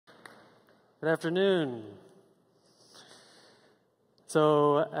Good afternoon.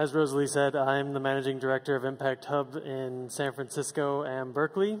 So, as Rosalie said, I'm the Managing Director of Impact Hub in San Francisco and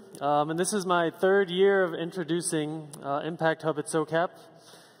Berkeley. And this is my third year of introducing Impact Hub at SOCAP.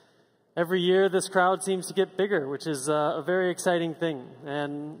 Every year, this crowd seems to get bigger, which is a very exciting thing.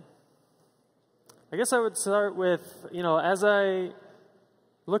 And I guess I would start with, as I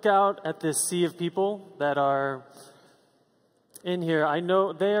look out at this sea of people that are in here, I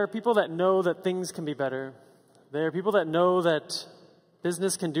know they are people that know that things can be better. They are people that know that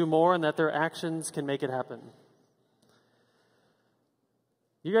business can do more and that their actions can make it happen.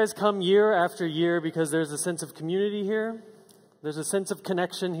 You guys come year after year because there's a sense of community here. There's a sense of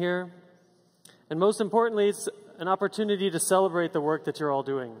connection here. And most importantly, it's an opportunity to celebrate the work that you're all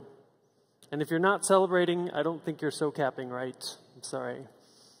doing. And if you're not celebrating, I don't think you're SOCAPing right. I'm sorry.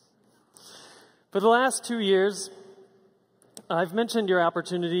 For the last 2 years, I've mentioned your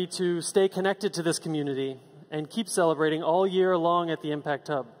opportunity to stay connected to this community and keep celebrating all year long at the Impact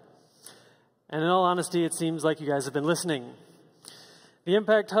Hub. And in all honesty, it seems like you guys have been listening. The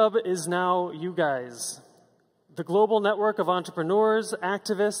Impact Hub is now you guys. The global network of entrepreneurs,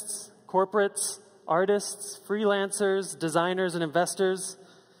 activists, corporates, artists, freelancers, designers, and investors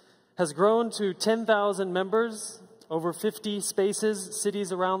has grown to 10,000 members, over 50 spaces,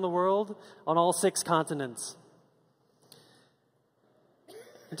 cities around the world, on all 6 continents.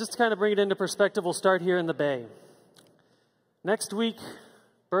 And just to kind of bring it into perspective, we'll start here in the Bay. Next week,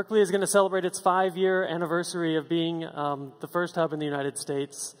 Berkeley is going to celebrate its 5-year anniversary of being the first hub in the United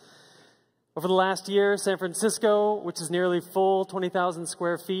States. Over the last year, San Francisco, which is nearly full, 20,000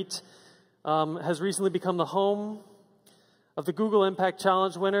 square feet, has recently become the home of the Google Impact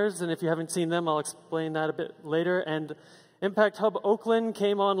Challenge winners. And if you haven't seen them, I'll explain that a bit later. And Impact Hub Oakland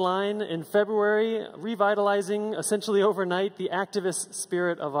came online in February, revitalizing essentially overnight the activist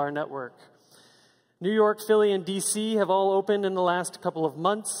spirit of our network. New York, Philly, and DC have all opened in the last couple of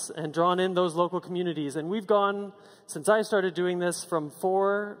months and drawn in those local communities. And we've gone, since I started doing this, from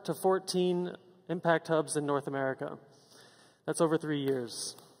 4 to 14 Impact Hubs in North America. That's over 3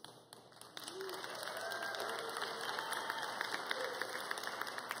 years.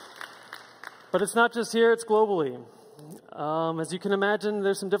 But it's not just here, it's globally. As you can imagine,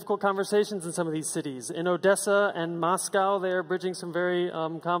 there's some difficult conversations in some of these cities. In Odessa and Moscow, they are bridging some very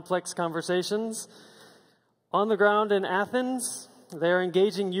complex conversations. On the ground in Athens, they are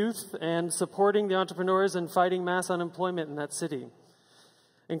engaging youth and supporting the entrepreneurs and fighting mass unemployment in that city.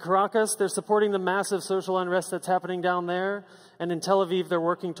 In Caracas, they're supporting the massive social unrest that's happening down there. And in Tel Aviv, they're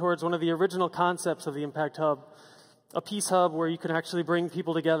working towards one of the original concepts of the Impact Hub, a peace hub where you can actually bring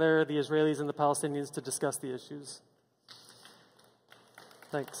people together, the Israelis and the Palestinians, to discuss the issues.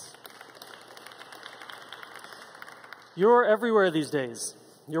 Thanks. You're everywhere these days.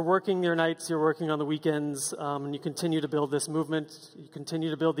 You're working your nights, you're working on the weekends, and you continue to build this movement, you continue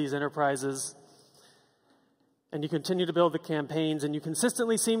to build these enterprises, and you continue to build the campaigns, and you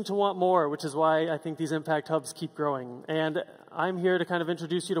consistently seem to want more, which is why I think these Impact Hubs keep growing. And I'm here to kind of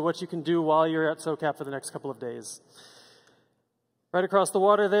introduce you to what you can do while you're at SOCAP for the next couple of days. Right across the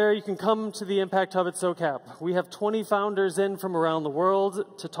water there, you can come to the Impact Hub at SOCAP. We have 20 founders in from around the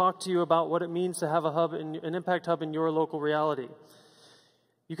world to talk to you about what it means to have an Impact Hub in your local reality.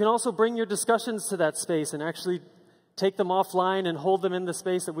 You can also bring your discussions to that space and actually take them offline and hold them in the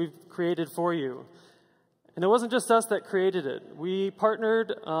space that we've created for you. And it wasn't just us that created it. We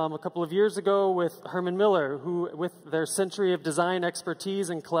partnered a couple of years ago with Herman Miller, who, with their century of design expertise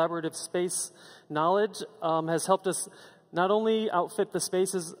and collaborative space knowledge, has helped us not only outfit the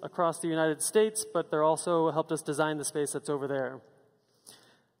spaces across the United States, but they're also helped us design the space that's over there.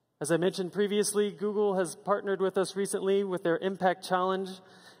 As I mentioned previously, Google has partnered with us recently with their Impact Challenge,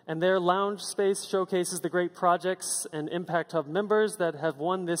 and their lounge space showcases the great projects and Impact Hub members that have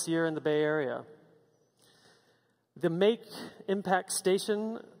won this year in the Bay Area. The Make Impact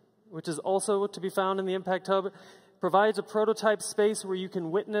Station, which is also to be found in the Impact Hub, provides a prototype space where you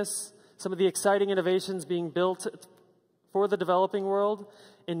can witness some of the exciting innovations being built for the developing world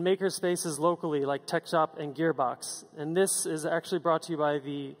in maker spaces locally, like Tech Shop and Gearbox. And this is actually brought to you by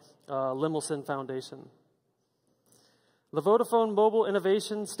the Lemelson Foundation. The Vodafone Mobile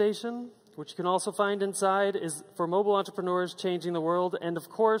Innovation Station, which you can also find inside, is for mobile entrepreneurs changing the world. And of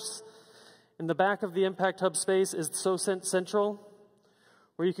course, in the back of the Impact Hub space is SoCent Central,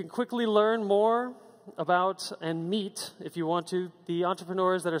 where you can quickly learn more about and meet, if you want to, the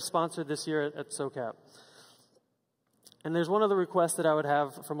entrepreneurs that are sponsored this year at SOCAP. And there's one other request that I would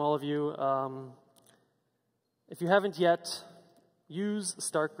have from all of you. If you haven't yet, use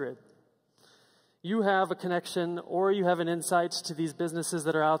StartGrid. You have a connection or you have an insight to these businesses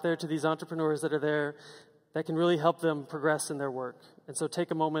that are out there, to these entrepreneurs that are there, that can really help them progress in their work. And so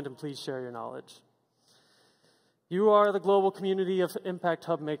take a moment and please share your knowledge. You are the global community of Impact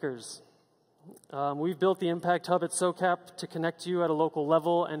Hub makers. We've built the Impact Hub at SOCAP to connect you at a local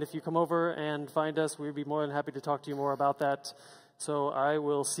level, and if you come over and find us, we'd be more than happy to talk to you more about that. So I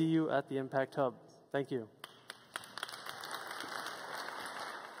will see you at the Impact Hub. Thank you.